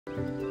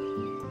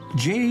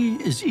Jay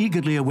is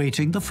eagerly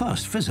awaiting the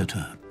first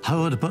visitor,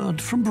 Howard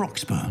Bird from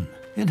Broxburn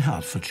in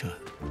Hertfordshire.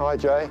 Hi,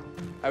 Jay.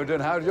 How are you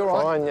doing, Howard? You all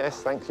right? Fine,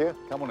 yes, thank you.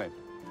 Come on in.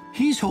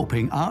 He's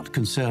hoping art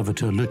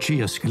conservator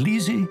Lucia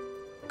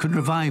can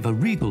revive a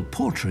regal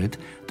portrait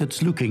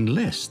that's looking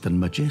less than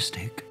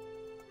majestic.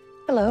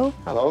 Hello.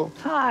 Hello.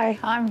 Hi,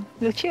 I'm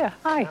Lucia.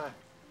 Hi.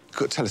 You've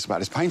got to tell us about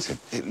this painting.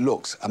 It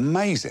looks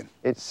amazing.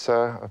 It's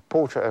a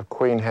portrait of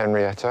Queen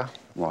Henrietta,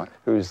 Right.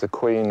 who's the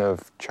Queen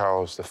of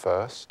Charles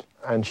I.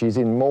 And she's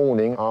in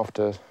mourning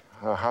after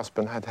her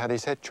husband had had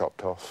his head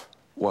chopped off.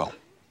 Well,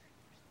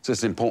 so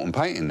it's an important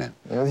painting then.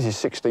 You know, this is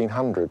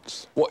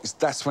 1600s. What?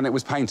 That's when it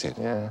was painted?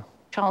 Yeah.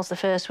 Charles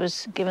I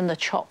was given the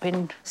chop in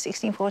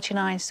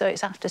 1649, so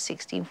it's after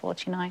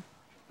 1649.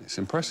 It's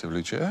impressive,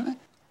 Lucia, isn't it?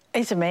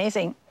 It's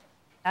amazing.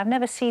 I've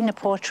never seen a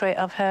portrait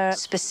of her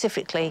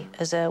specifically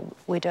as a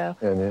widow.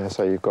 And yeah,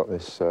 so you've got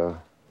this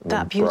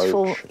That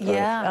beautiful, brooch,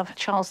 of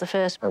Charles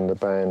I. and the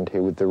band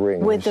here with the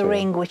ring. With the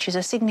ring, which is a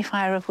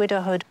signifier of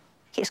widowhood.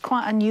 It's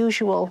quite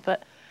unusual,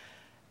 but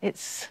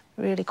it's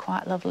really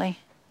quite lovely.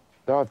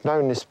 I've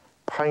known this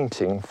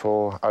painting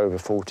for over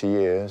 40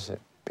 years.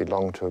 It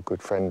belonged to a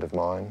good friend of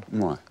mine.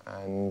 Right.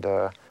 And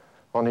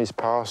on his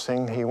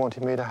passing, he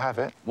wanted me to have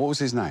it. What was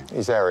his name?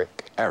 He's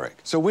Eric. Eric.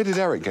 So where did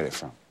Eric get it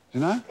from? Do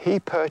you know? He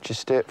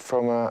purchased it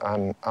from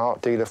an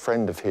art dealer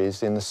friend of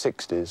his in the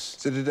 60s.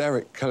 So did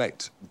Eric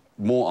collect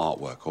more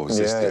artwork, or was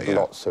this... Yeah,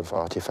 lots of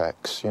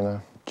artefacts, you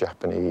know,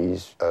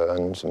 Japanese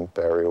urns and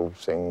burial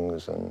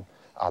things and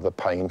other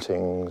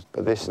paintings,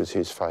 but this was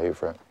his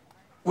favourite.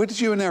 Where did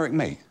you and Eric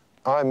meet?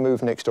 I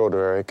moved next door to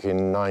Eric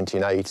in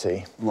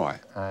 1980. Right.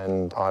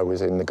 And I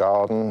was in the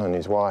garden, and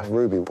his wife,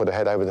 Ruby, put her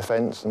head over the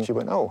fence, and she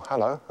went, "Oh,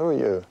 hello, who are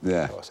you?"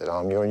 Yeah. So I said,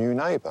 "I'm your new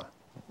neighbour."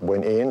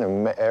 Went in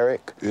and met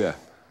Eric. Yeah.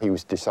 He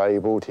was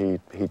disabled.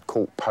 He'd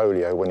caught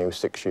polio when he was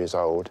 6 years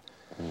old.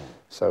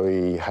 So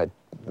he had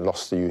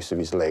lost the use of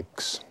his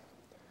legs.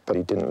 But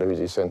he didn't lose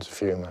his sense of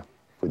humour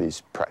with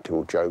his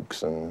practical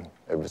jokes and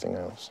everything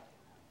else.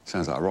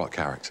 Sounds like a right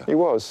character. He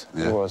was.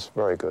 Yeah. He was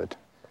very good.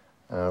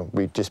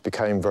 We just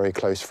became very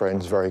close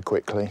friends very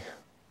quickly.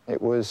 It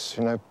was,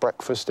 you know,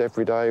 breakfast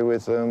every day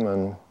with them,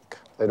 and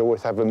they'd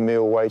always have a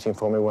meal waiting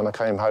for me when I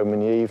came home in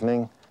the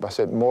evening. I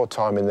spent more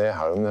time in their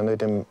home than I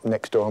did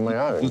next door on my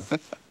own.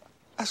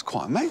 That's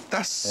quite amazing.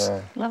 That's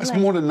Lovely.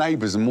 more than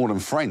neighbours and more than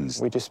friends.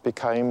 We just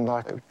became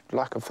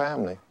like a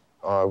family.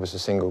 I was a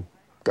single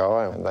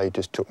guy, and they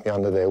just took me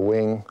under their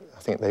wing. I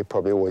think they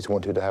probably always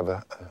wanted to have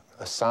a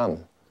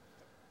son,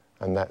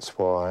 and that's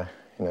why,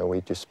 you know,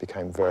 we just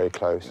became very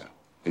close. Yeah.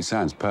 It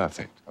sounds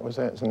perfect. That was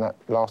it, and that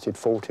lasted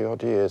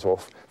 40-odd years, or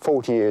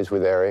 40 years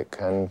with Eric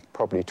and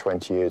probably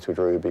 20 years with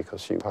Ruby,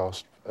 because she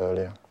passed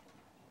earlier.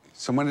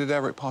 So when did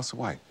Eric pass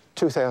away?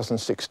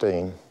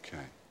 2016. OK.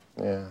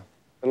 Yeah.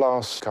 The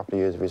last couple of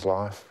years of his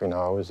life, you know,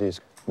 I was his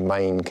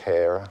main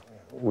carer.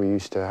 We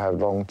used to have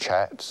long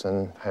chats,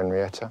 and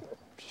Henrietta,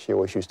 she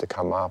always used to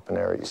come up, and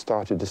Eric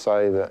started to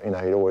say that, you know,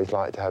 he'd always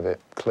liked to have it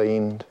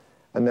cleaned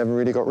and never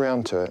really got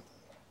round to it.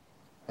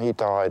 He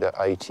died at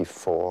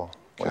 84,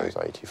 when he was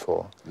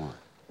 84. Right.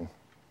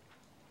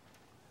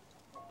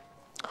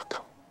 I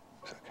can't.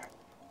 It's OK.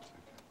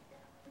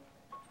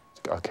 It's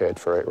OK. I cared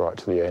for it right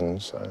to the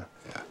end, so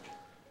Yeah.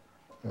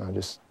 you know, I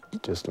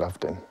just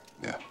loved him.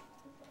 Yeah.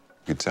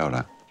 You can tell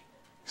that.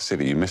 You see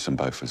that you miss them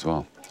both as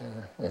well.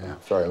 Yeah,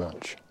 very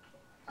much.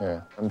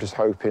 Yeah. I'm just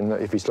hoping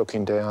that if he's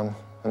looking down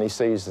and he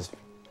sees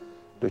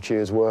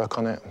Lucia's work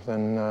on it,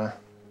 then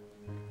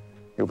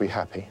he'll be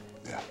happy.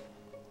 Yeah.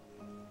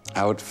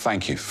 Howard,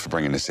 thank you for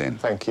bringing this in.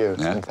 Thank you,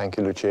 Yeah. and thank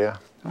you, Lucia.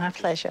 My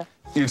pleasure.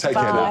 You take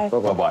care Bye. now.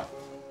 Bye-bye.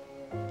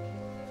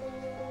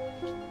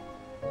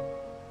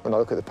 When I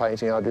look at the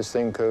painting, I just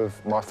think of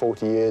my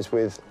 40 years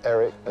with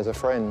Eric as a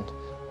friend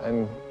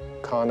and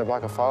kind of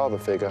like a father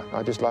figure.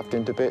 I just loved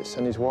him to bits,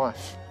 and his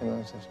wife, you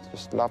know,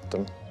 just loved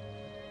them.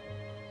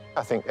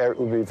 I think Eric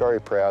would be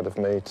very proud of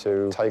me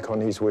to take on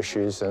his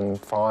wishes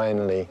and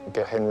finally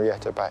get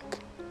Henrietta back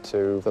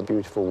to the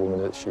beautiful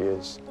woman that she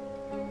is.